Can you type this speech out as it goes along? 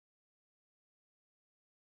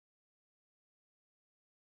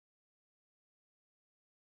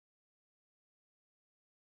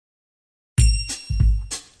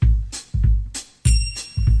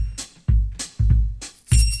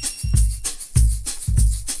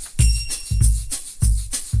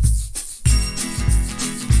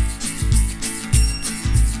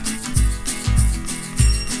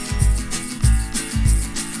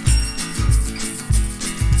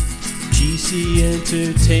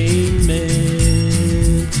Entertainment.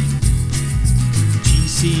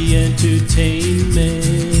 GC Entertainment.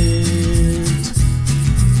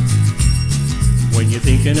 When you're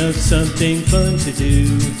thinking of something fun to do,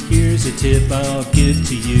 here's a tip I'll give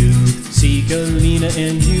to you. See Galina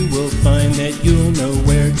and you will find that you'll know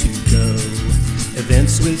where to go.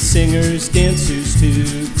 Events with singers, dancers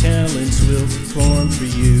too, talents will perform for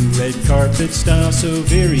you. Red carpet style, so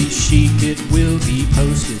very chic, it will be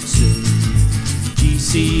posted campus.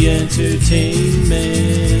 GC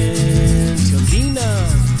Entertainment. Galina.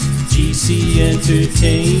 GC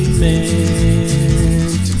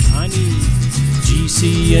Entertainment. Cappani. GC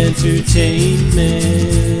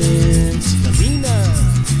Entertainment. Galina.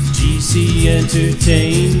 GC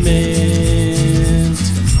Entertainment.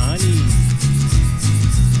 Cappani.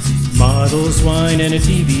 Models, wine, and a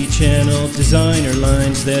TV channel. Designer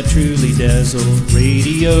lines that truly dazzle.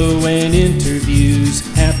 Radio and interviews.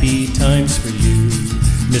 Happy times for you.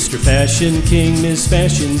 Mr. Fashion King, Miss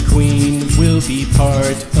Fashion Queen will be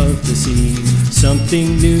part of the scene.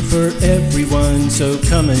 Something new for everyone, so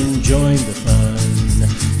come and join the fun.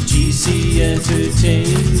 GC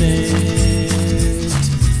Entertainment.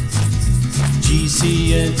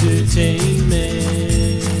 GC Entertainment.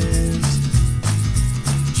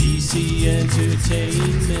 GC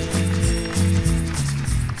Entertainment.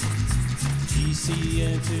 GC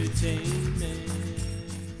Entertainment.